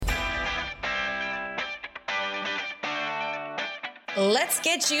Let's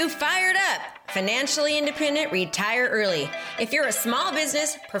get you fired up. Financially independent, retire early. If you're a small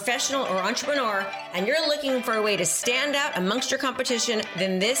business, professional, or entrepreneur, and you're looking for a way to stand out amongst your competition,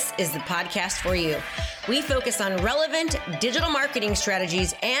 then this is the podcast for you. We focus on relevant digital marketing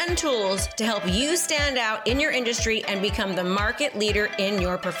strategies and tools to help you stand out in your industry and become the market leader in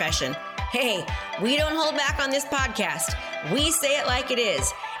your profession. Hey, we don't hold back on this podcast. We say it like it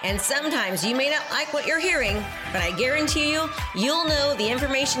is. And sometimes you may not like what you're hearing, but I guarantee you'll know the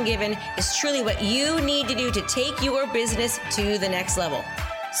information given is truly what you need to do to take your business to the next level.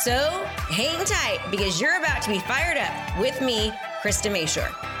 So hang tight because you're about to be fired up with me, Krista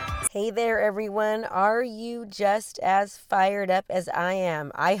Mashore. Hey there, everyone. Are you just as fired up as I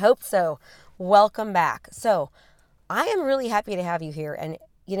am? I hope so. Welcome back. So I am really happy to have you here. And,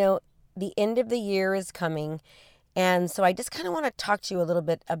 the end of the year is coming. And so I just kind of want to talk to you a little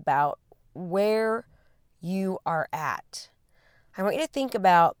bit about where you are at. I want you to think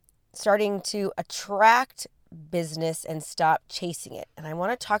about starting to attract business and stop chasing it. And I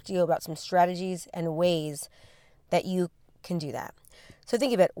want to talk to you about some strategies and ways that you can do that. So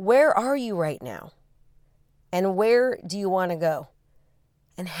think of it. Where are you right now? And where do you want to go?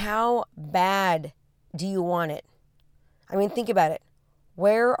 And how bad do you want it? Think about it.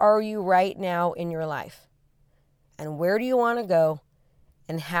 Where are you right now in your life? And where do you want to go?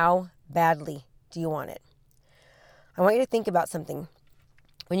 And how badly do you want it? I want you to think about something.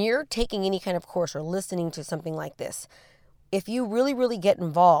 When you're taking any kind of course or listening to something like this, if you really, really get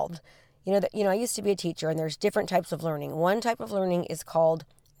involved, I used to be a teacher and there's different types of learning. One type of learning is called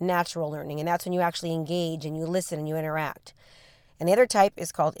natural learning, and that's when you actually engage and you listen and you interact. And the other type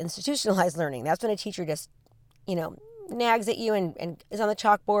is called institutionalized learning. That's when a teacher just, nags at you and is on the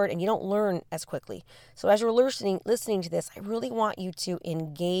chalkboard and you don't learn as quickly. So as you're listening to this, I really want you to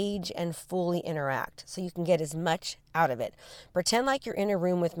engage and fully interact so you can get as much out of it. Pretend like you're in a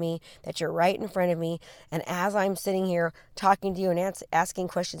room with me, that you're right in front of me, and as I'm sitting here talking to you and asking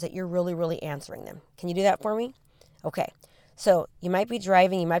questions that you're really, really answering them. Can you do that for me? Okay. So you might be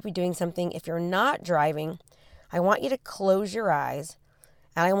driving, you might be doing something. If you're not driving, I want you to close your eyes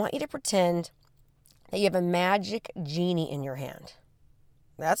and I want you to pretend that you have a magic genie in your hand.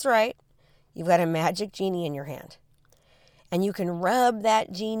 That's right. You've got a magic genie in your hand. And you can rub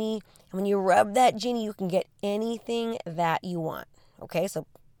that genie. And when you rub that genie, you can get anything that you want. Okay, so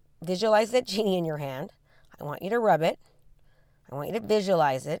visualize that genie in your hand. I want you to rub it. I want you to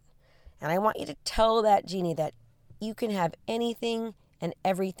visualize it. And I want you to tell that genie that you can have anything and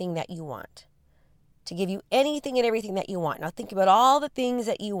everything that you want. To give you anything and everything that you want. Now think about all the things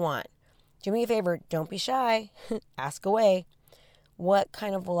that you want. Do me a favor, don't be shy. Ask away. What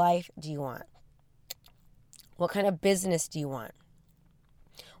kind of life do you want? What kind of business do you want?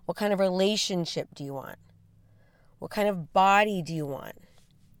 What kind of relationship do you want? What kind of body do you want?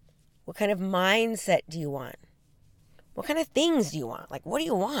 What kind of mindset do you want? What kind of things do you want? What do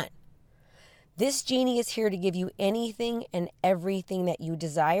you want? This genie is here to give you anything and everything that you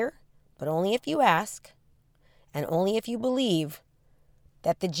desire, but only if you ask and only if you believe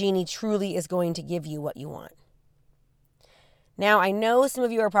that the genie truly is going to give you what you want. Now, I know some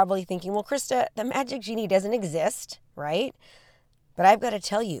of you are probably thinking, well, Krista, the magic genie doesn't exist, right? But I've got to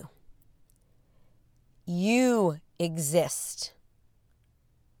tell you, you exist.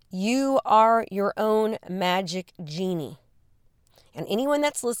 You are your own magic genie. And anyone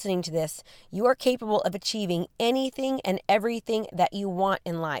that's listening to this, you are capable of achieving anything and everything that you want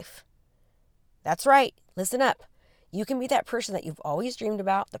in life. That's right. Listen up. You can be that person that you've always dreamed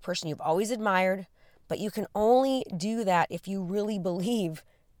about, the person you've always admired, but you can only do that if you really believe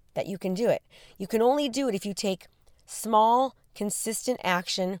that you can do it. You can only do it if you take small, consistent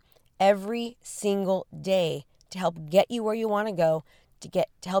action every single day to help get you where you want to go, to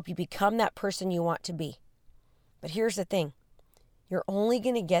help you become that person you want to be. But here's the thing. You're only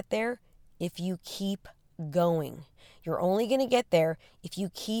going to get there if you keep going. You're only going to get there if you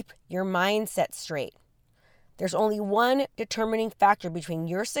keep your mindset straight. There's only one determining factor between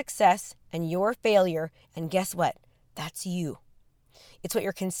your success and your failure, and guess what? That's you. It's what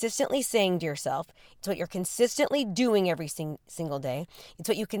you're consistently saying to yourself. It's what you're consistently doing every single day. It's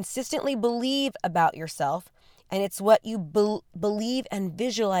what you consistently believe about yourself, and it's what you believe and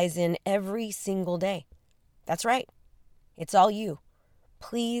visualize in every single day. That's right. It's all you.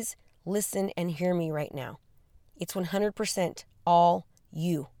 Please listen and hear me right now. It's 100% all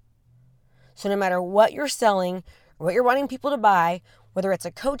you. So no matter what you're selling or what you're wanting people to buy, whether it's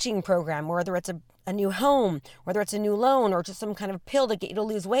a coaching program, whether it's a new home, whether it's a new loan or just some kind of pill to get you to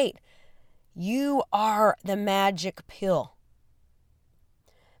lose weight, you are the magic pill.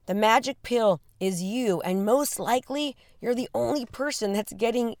 The magic pill is you. And most likely, you're the only person that's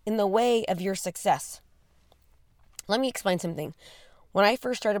getting in the way of your success. Let me explain something. When I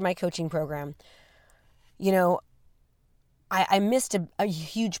first started my coaching program, I missed a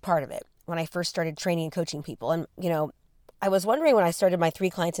huge part of it when I first started training and coaching people. And, I was wondering when I started my 3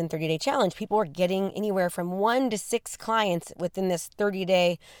 clients in 30-day challenge, people were getting anywhere from 1 to 6 clients within this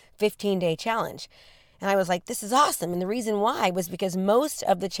 30-day, 15-day challenge. And I was like, this is awesome. And the reason why was because most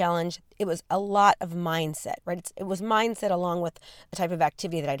of the challenge, it was a lot of mindset, right? It was mindset along with a type of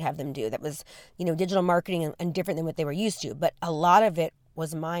activity that I'd have them do that was, digital marketing and different than what they were used to. But a lot of it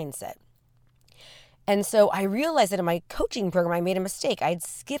was mindset. And so I realized that in my coaching program, I made a mistake. I'd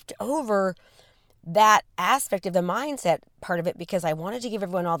skipped over that aspect of the mindset part of it because I wanted to give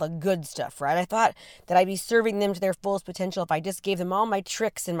everyone all the good stuff, right? I thought that I'd be serving them to their fullest potential if I just gave them all my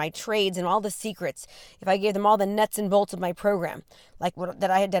tricks and my trades and all the secrets, if I gave them all the nuts and bolts of my program, like that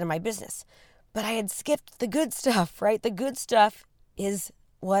I had done in my business. But I had skipped the good stuff, right? The good stuff is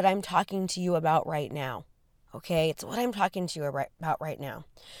what I'm talking to you about right now, okay? It's what I'm talking to you about right now.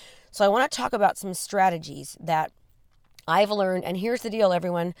 So I want to talk about some strategies that I've learned. And here's the deal,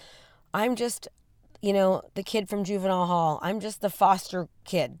 everyone. I'm just, the kid from juvenile hall. I'm just the foster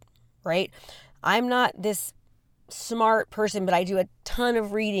kid, right? I'm not this smart person, but I do a ton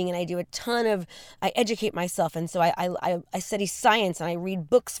of reading and I educate myself. And so I study science and I read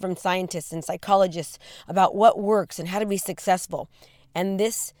books from scientists and psychologists about what works and how to be successful. And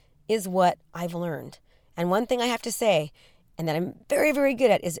this is what I've learned. And one thing I have to say, and that I'm very, very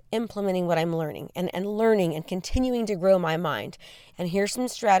good at, is implementing what I'm learning and learning and continuing to grow my mind. And here's some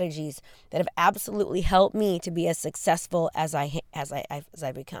strategies that have absolutely helped me to be as successful as I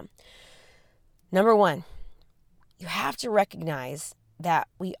become. Number 1, you have to recognize that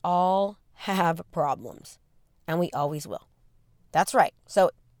we all have problems, and we always will. That's right.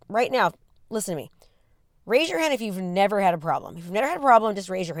 So right now, listen to me. Raise your hand if you've never had a problem. If you've never had a problem, just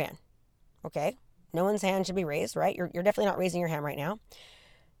raise your hand. Okay? No one's hand should be raised, right? You're definitely not raising your hand right now.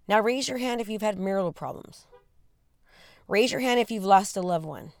 Now raise your hand if you've had marital problems. Raise your hand if you've lost a loved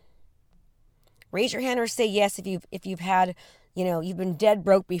one. Raise your hand or say yes if you've had, you've been dead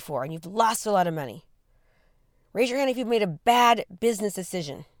broke before and you've lost a lot of money. Raise your hand if you've made a bad business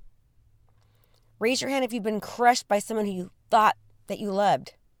decision. Raise your hand if you've been crushed by someone who you thought that you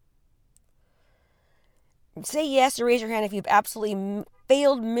loved. Say yes or raise your hand if you've absolutely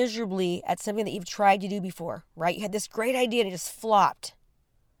failed miserably at something that you've tried to do before, right? You had this great idea and it just flopped.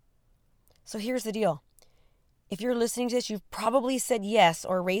 So here's the deal. If you're listening to this, you've probably said yes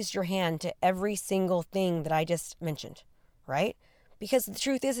or raised your hand to every single thing that I just mentioned, right? Because the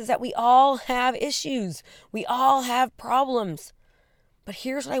truth is that we all have issues. We all have problems. But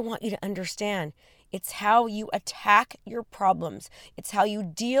here's what I want you to understand. It's how you attack your problems. It's how you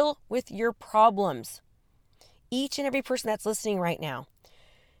deal with your problems. Each and every person that's listening right now,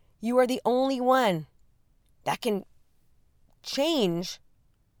 you are the only one that can change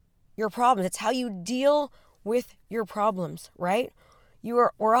your problems. It's how you deal with your problems, right?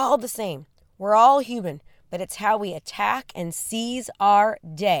 We're all the same. We're all human, but it's how we attack and seize our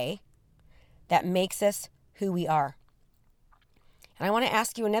day that makes us who we are. And I want to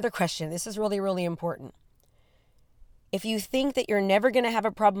ask you another question. This is really, really important. If you think that you're never going to have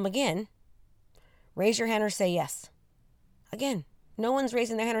a problem again, raise your hand or say yes. Again, no one's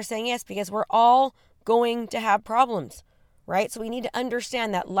raising their hand or saying yes because we're all going to have problems, right? So we need to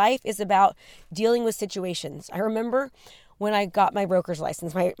understand that life is about dealing with situations. I remember when I got my broker's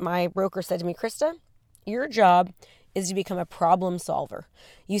license, my broker said to me, Krista, your job is to become a problem solver.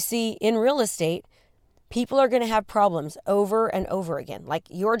 You see, in real estate, people are going to have problems over and over again. Like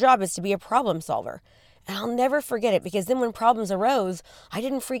your job is to be a problem solver. And I'll never forget it because then when problems arose, I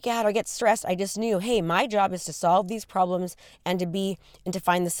didn't freak out or get stressed. I just knew, hey, my job is to solve these problems and to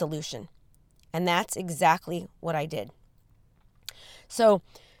find the solution. And that's exactly what I did. So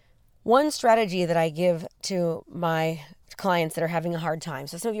one strategy that I give to my clients that are having a hard time.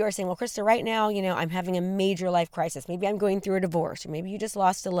 So some of you are saying, well, Krista, right now, I'm having a major life crisis. Maybe I'm going through a divorce, or maybe you just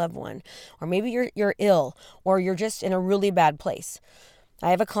lost a loved one, or maybe you're ill, or you're just in a really bad place. I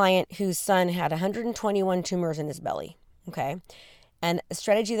have a client whose son had 121 tumors in his belly, okay? And a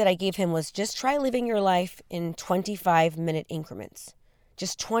strategy that I gave him was just try living your life in 25-minute increments.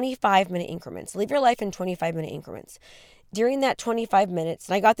 Just 25-minute increments. Live your life in 25-minute increments. During that 25 minutes,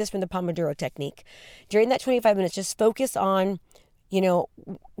 and I got this from the Pomodoro technique, during that 25 minutes, just focus on,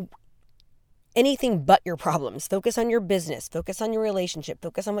 anything but your problems. Focus on your business, focus on your relationship,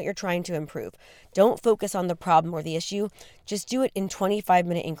 focus on what you're trying to improve. Don't focus on the problem or the issue. Just do it in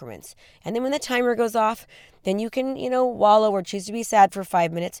 25-minute increments. And then when the timer goes off, then you can, wallow or choose to be sad for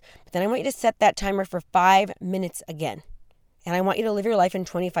 5 minutes. But then I want you to set that timer for 5 minutes again. And I want you to live your life in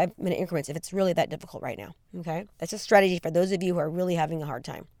 25-minute increments if it's really that difficult right now. Okay? That's a strategy for those of you who are really having a hard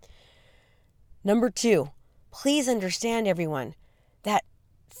time. Number 2, please understand, everyone, that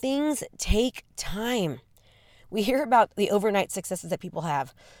things take time. We hear about the overnight successes that people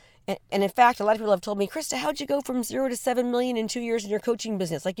have. And in fact, a lot of people have told me, Krista, how'd you go from 0 to 7 million in 2 years in your coaching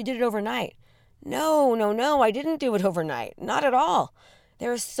business? Like you did it overnight. No, I didn't do it overnight. Not at all.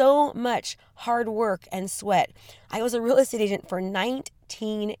 There is so much hard work and sweat. I was a real estate agent for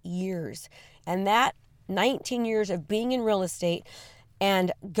 19 years. And that 19 years of being in real estate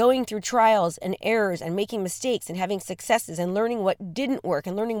and going through trials and errors and making mistakes and having successes and learning what didn't work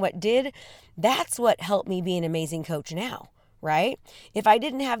and learning what did, that's what helped me be an amazing coach now, right? If I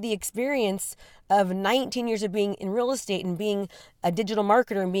didn't have the experience of 19 years of being in real estate and being a digital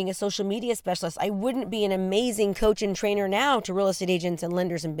marketer and being a social media specialist, I wouldn't be an amazing coach and trainer now to real estate agents and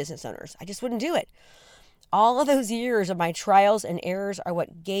lenders and business owners. I just wouldn't do it. All of those years of my trials and errors are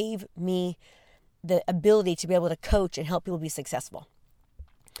what gave me the ability to be able to coach and help people be successful.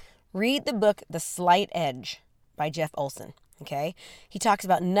 Read the book, The Slight Edge by Jeff Olson, okay? He talks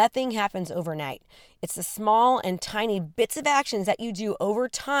about nothing happens overnight. It's the small and tiny bits of actions that you do over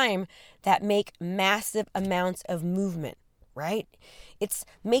time that make massive amounts of movement, right? It's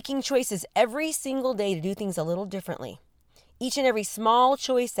making choices every single day to do things a little differently. Each and every small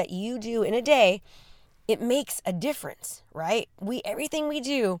choice that you do in a day, it makes a difference, right? Everything we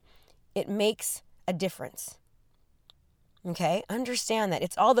do, it makes a difference. Okay, understand that.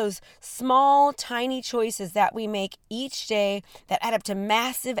 It's all those small, tiny choices that we make each day that add up to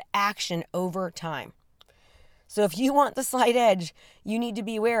massive action over time. So if you want the slight edge, you need to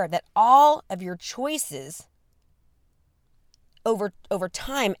be aware that all of your choices over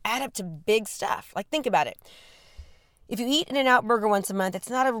time add up to big stuff. Like, think about it. If you eat In-N-Out Burger once a month, it's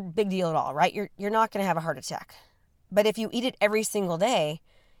not a big deal at all, right? You're not going to have a heart attack. But if you eat it every single day,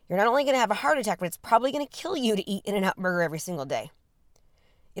 you're not only going to have a heart attack, but it's probably going to kill you to eat In-N-Out Burger every single day.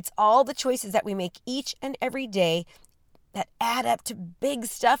 It's all the choices that we make each and every day that add up to big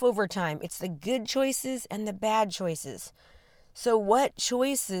stuff over time. It's the good choices and the bad choices. So what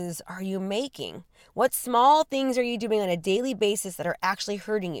choices are you making? What small things are you doing on a daily basis that are actually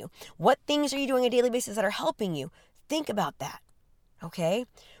hurting you? What things are you doing on a daily basis that are helping you? Think about that, okay?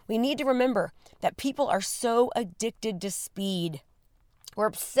 We need to remember that people are so addicted to speed. We're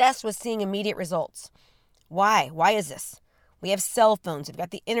obsessed with seeing immediate results. Why? Why is this? We have cell phones. We've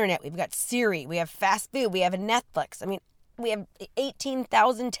got the internet. We've got Siri. We have fast food. We have Netflix. We have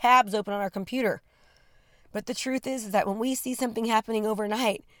 18,000 tabs open on our computer. But the truth is that when we see something happening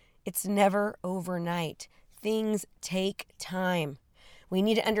overnight, it's never overnight. Things take time. We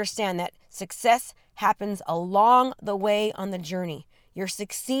need to understand that success happens along the way on the journey. You're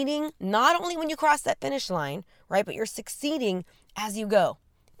succeeding not only when you cross that finish line, right? But you're succeeding as you go.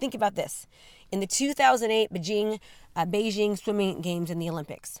 Think about this. In the 2008 Beijing Swimming Games in the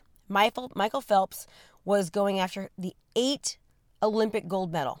Olympics, Michael Phelps was going after the 8th Olympic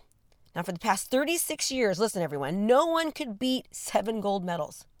gold medal. Now, for the past 36 years, listen, everyone, no one could beat 7 gold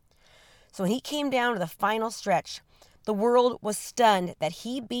medals. So when he came down to the final stretch, the world was stunned that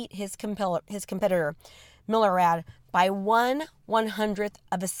he beat his competitor, Milorad, by 1/100th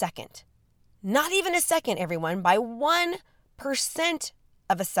of a second. Not even a second, everyone, by 1%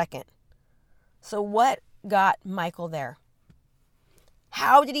 of a second. So what got Michael there?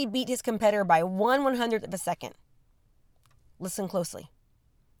 How did he beat his competitor by 1/100th of a second? Listen closely.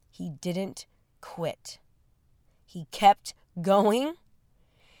 He didn't quit. He kept going.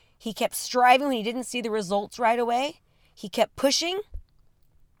 He kept striving when he didn't see the results right away. He kept pushing.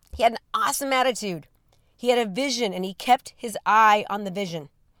 He had an awesome attitude. He had a vision, and he kept his eye on the vision.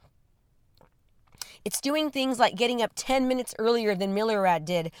 It's doing things like getting up 10 minutes earlier than Milorad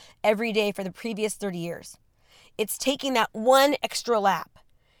did every day for the previous 30 years. It's taking that one extra lap.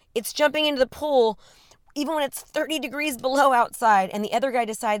 It's jumping into the pool even when it's 30 degrees below outside and the other guy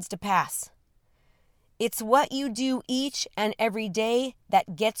decides to pass. It's what you do each and every day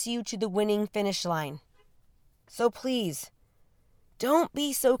that gets you to the winning finish line. So please, don't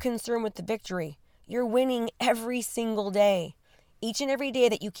be so concerned with the victory. You're winning every single day. Each and every day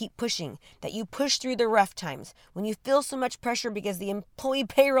that you keep pushing, that you push through the rough times, when you feel so much pressure because the employee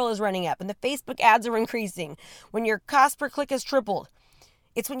payroll is running up and the Facebook ads are increasing, when your cost per click has tripled,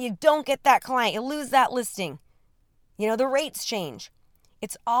 it's when you don't get that client, you lose that listing. The rates change.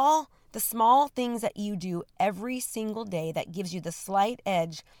 It's all The small things that you do every single day that gives you the slight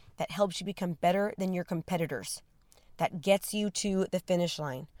edge that helps you become better than your competitors, that gets you to the finish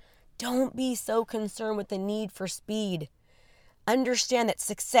line. Don't be so concerned with the need for speed. Understand that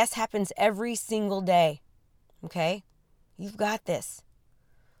success happens every single day. Okay? You've got this.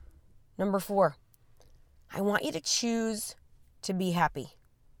 Number 4, I want you to choose to be happy.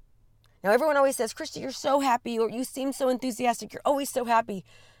 Now, everyone always says, Christy, you're so happy, or you seem so enthusiastic. You're always so happy.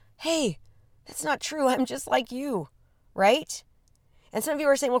 Hey, that's not true. I'm just like you, right? And some of you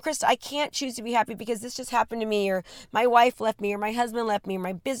are saying, well, Krista, I can't choose to be happy because this just happened to me, or my wife left me, or my husband left me, or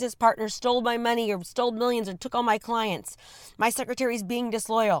my business partner stole my money, or stole millions, or took all my clients. My secretary's being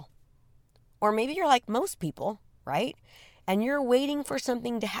disloyal. Or maybe you're like most people, right? And you're waiting for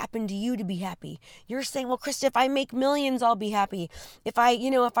something to happen to you to be happy. You're saying, well, Krista, if I make millions, I'll be happy. If I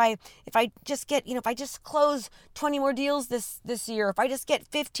just close 20 more deals this year, if I just get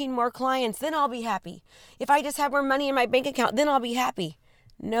 15 more clients, then I'll be happy. If I just have more money in my bank account, then I'll be happy.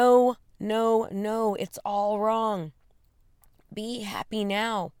 No, it's all wrong. Be happy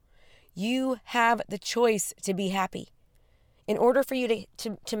now. You have the choice to be happy. In order for you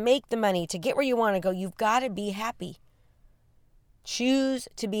to make the money, to get where you want to go, you've got to be happy. Choose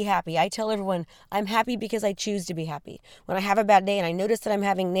to be happy. I tell everyone, I'm happy because I choose to be happy. When I have a bad day and I notice that I'm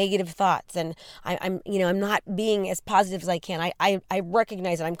having negative thoughts and I'm not being as positive as I can, I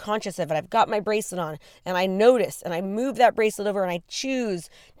recognize it. I'm conscious of it. I've got my bracelet on and I notice and I move that bracelet over and I choose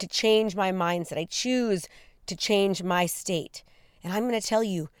to change my mindset. I choose to change my state. And I'm going to tell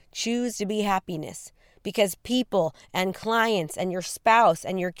you, choose to be happiness. Because people and clients and your spouse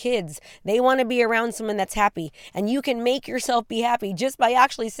and your kids, they want to be around someone that's happy. And you can make yourself be happy just by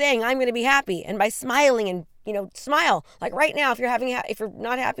actually saying, I'm going to be happy. And by smiling and, smile. Like right now, if you're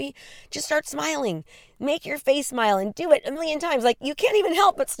not happy, just start smiling. Make your face smile and do it a million times. Like you can't even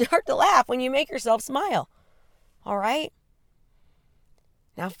help but start to laugh when you make yourself smile. All right?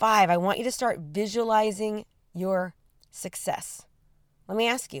 Now 5, I want you to start visualizing your success. Let me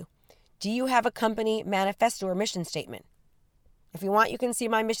ask you. Do you have a company manifesto or mission statement? If you want, you can see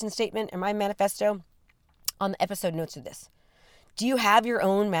my mission statement and my manifesto on the episode notes of this. Do you have your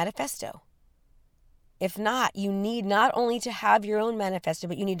own manifesto? If not, you need not only to have your own manifesto,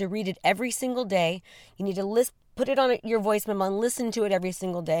 but you need to read it every single day. You need to put it on your voice memo and listen to it every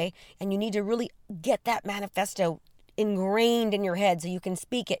single day. And you need to really get that manifesto ingrained in your head so you can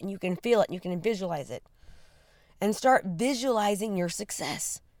speak it and you can feel it and you can visualize it. And start visualizing your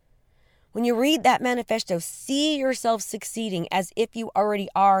success. When you read that manifesto, see yourself succeeding as if you already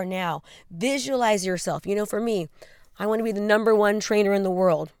are now. Visualize yourself. For me, I want to be the number 1 trainer in the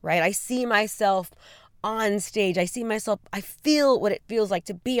world, right? I see myself on stage. I feel what it feels like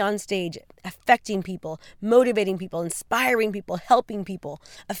to be on stage, affecting people, motivating people, inspiring people, helping people,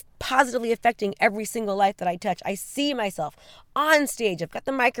 positively affecting every single life that I touch. I see myself on stage. I've got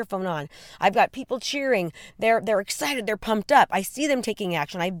the microphone on. I've got people cheering. They're excited. They're pumped up. I see them taking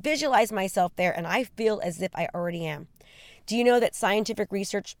action. I visualize myself there and I feel as if I already am. Do you know that scientific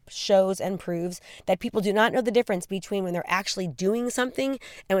research shows and proves that people do not know the difference between when they're actually doing something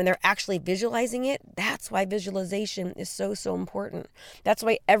and when they're actually visualizing it? That's why visualization is so important. That's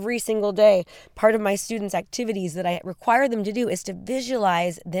why every single day, part of my students' activities that I require them to do is to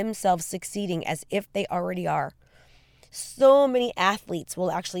visualize themselves succeeding as if they already are. So many athletes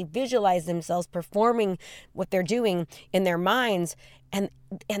will actually visualize themselves performing what they're doing in their minds, and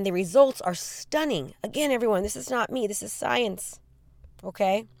the results are stunning. Again, everyone, this is not me. This is science.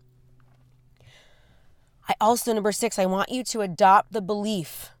 Okay? Number 6, I want you to adopt the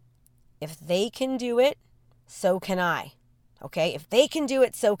belief, if they can do it, so can I. Okay? If they can do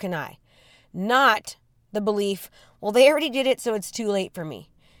it, so can I. Not the belief, well, they already did it, so it's too late for me.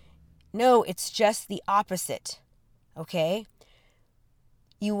 No, it's just the opposite. Okay?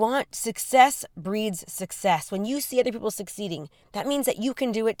 You want success breeds success. When you see other people succeeding, that means that you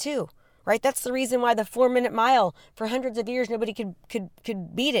can do it too, right? That's the reason why the 4-minute mile for hundreds of years, nobody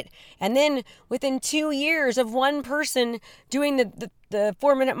could beat it. And then within 2 years of one person doing the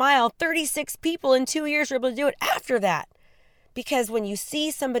 4-minute mile, 36 people in 2 years were able to do it after that. Because when you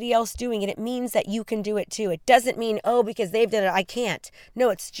see somebody else doing it, it means that you can do it too. It doesn't mean, because they've done it, I can't. No,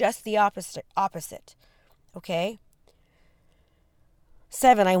 it's just the opposite. Okay?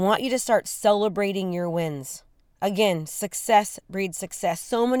 7, I want you to start celebrating your wins. Again, success breeds success.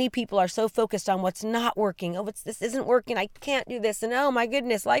 So many people are so focused on what's not working. This isn't working. I can't do this. And oh my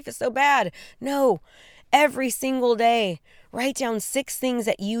goodness, life is so bad. No, every single day, write down 6 things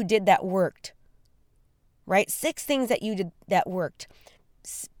that you did that worked. Right? 6 things that you did that worked.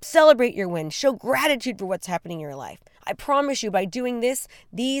 Celebrate your wins. Show gratitude for what's happening in your life. I promise you, by doing this,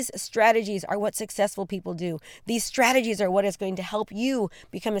 these strategies are what successful people do. These strategies are what is going to help you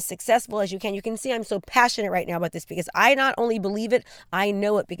become as successful as you can. You can see I'm so passionate right now about this because I not only believe it, I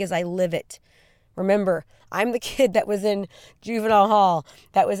know it because I live it. Remember, I'm the kid that was in juvenile hall,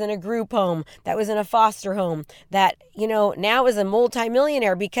 that was in a group home, that was in a foster home, that, now is a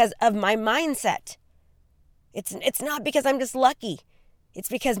multimillionaire because of my mindset. It's not because I'm just lucky. It's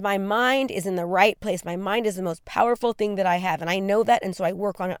because my mind is in the right place. My mind is the most powerful thing that I have. And I know that. And so I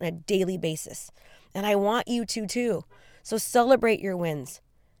work on it on a daily basis. And I want you to too. So celebrate your wins.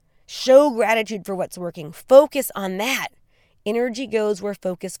 Show gratitude for what's working. Focus on that. Energy goes where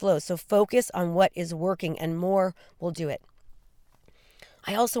focus flows. So focus on what is working and more will do it.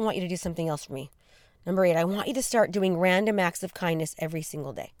 I also want you to do something else for me. Number 8, I want you to start doing random acts of kindness every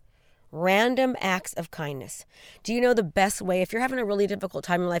single day. Random acts of kindness. Do you know the best way, if you're having a really difficult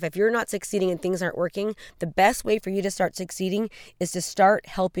time in life, if you're not succeeding and things aren't working, the best way for you to start succeeding is to start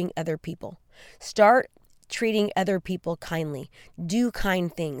helping other people. Start treating other people kindly. Do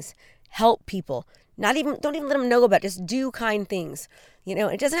kind things. Help people. Don't even let them know about it. Just do kind things.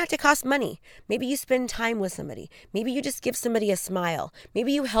 It doesn't have to cost money. Maybe you spend time with somebody. Maybe you just give somebody a smile.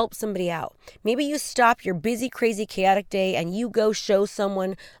 Maybe you help somebody out. Maybe you stop your busy, crazy, chaotic day and you go show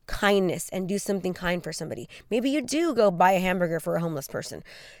someone kindness and do something kind for somebody. Maybe you do go buy a hamburger for a homeless person.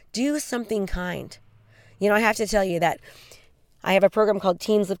 Do something kind. I have to tell you that I have a program called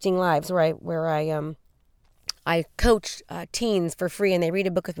Teens Lifting Lives where I coach teens for free, and they read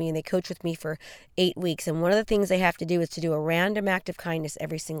a book with me and they coach with me for 8 weeks. And one of the things they have to do is to do a random act of kindness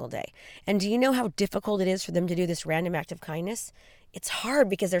every single day. And do you know how difficult it is for them to do this random act of kindness? It's hard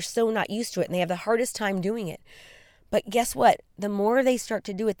because they're so not used to it and they have the hardest time doing it. But guess what? The more they start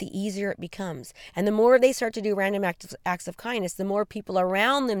to do it, the easier it becomes. And the more they start to do random acts of kindness, the more people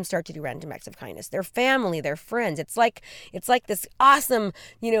around them start to do random acts of kindness. Their family, their friends. It's like this awesome,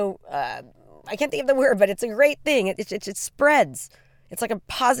 I can't think of the word, but it's a great thing. It spreads. It's like a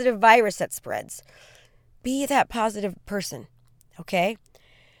positive virus that spreads. Be that positive person, okay?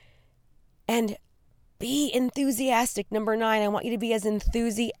 And be enthusiastic. Number 9, I want you to be as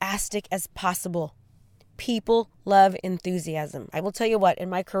enthusiastic as possible. People love enthusiasm. I will tell you what,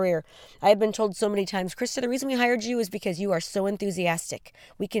 in my career, I have been told so many times, Krista, the reason we hired you is because you are so enthusiastic.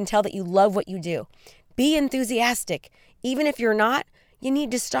 We can tell that you love what you do. Be enthusiastic. Even if you're not, you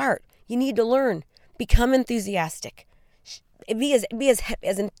need to start. You need to learn. Become enthusiastic. Be as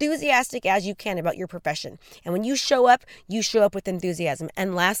enthusiastic as you can about your profession. And when you show up with enthusiasm.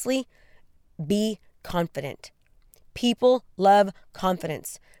 And lastly, be confident. People love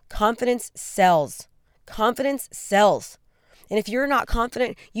confidence. Confidence sells. Confidence sells. And if you're not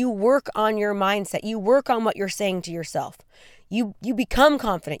confident, you work on your mindset. You work on what you're saying to yourself. You become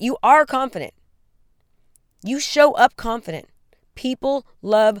confident. You are confident. You show up confident. People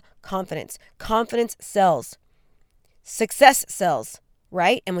love confidence. Confidence sells. Success sells,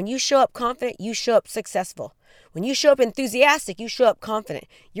 right? And when you show up confident, you show up successful. When you show up enthusiastic, you show up confident.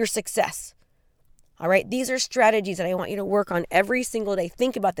 You're success. All right? These are strategies that I want you to work on every single day.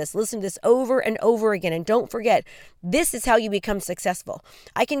 Think about this. Listen to this over and over again. And don't forget, this is how you become successful.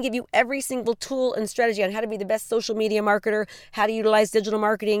 I can give you every single tool and strategy on how to be the best social media marketer, how to utilize digital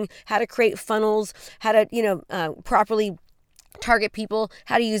marketing, how to create funnels, how to, properly target people,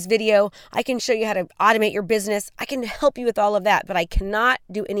 how to use video. I can show you how to automate your business. I can help you with all of that, but I cannot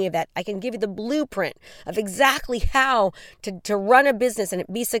do any of that. I can give you the blueprint of exactly how to run a business and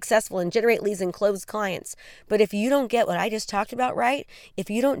be successful and generate leads and close clients. But if you don't get what I just talked about right, if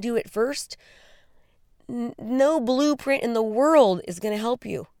you don't do it first, no blueprint in the world is going to help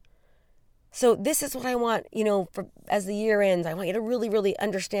you. So this is what I want, as the year ends, I want you to really, really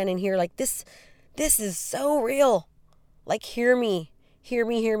understand and hear, like, this is so real. Like, hear me.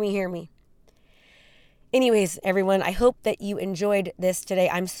 Anyways, everyone, I hope that you enjoyed this today.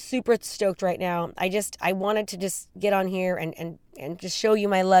 I'm super stoked right now. I wanted to just get on here and just show you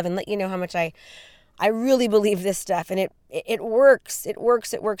my love and let you know how much I really believe this stuff. And it works. It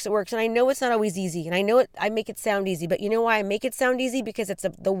works. And I know it's not always easy. And I know I make it sound easy. But you know why I make it sound easy? Because it's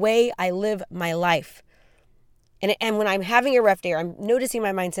the way I live my life. And when I'm having a rough day or I'm noticing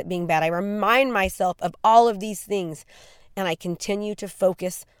my mindset being bad, I remind myself of all of these things and I continue to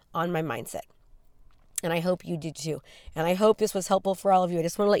focus on my mindset. And I hope you do too. And I hope this was helpful for all of you. I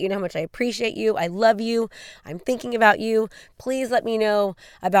just want to let you know how much I appreciate you. I love you. I'm thinking about you. Please let me know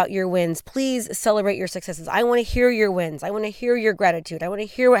about your wins. Please celebrate your successes. I want to hear your wins. I want to hear your gratitude. I want to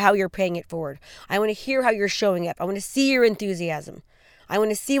hear how you're paying it forward. I want to hear how you're showing up. I want to see your enthusiasm. I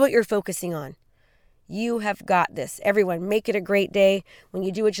want to see what you're focusing on. You have got this. Everyone, make it a great day. When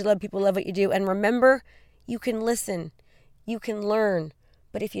you do what you love, people love what you do. And remember, You can listen, you can learn,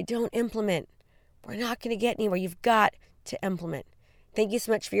 but if you don't implement, we're not going to get anywhere. You've got to implement. Thank you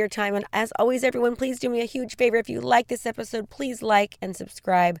so much for your time. And as always, everyone, please do me a huge favor. If you like this episode, please like and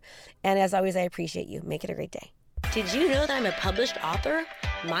subscribe. And as always, I appreciate you. Make it a great day. Did you know that I'm a published author?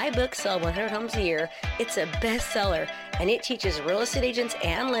 My book, Sell 100 Homes a Year, it's a bestseller, and it teaches real estate agents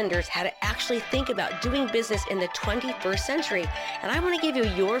and lenders how to actually think about doing business in the 21st century. And I want to give you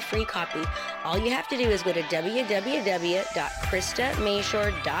your free copy. All you have to do is go to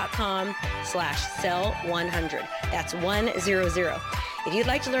www.kristamashore.com/sell100. That's 100. If you'd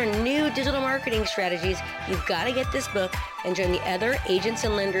like to learn new digital marketing strategies, you've got to get this book and join the other agents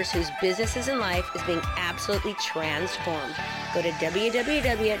and lenders whose businesses and life is being absolutely transformed. Go to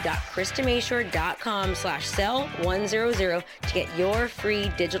www.kristamashore.com/sell100 to get your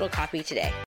free digital copy today.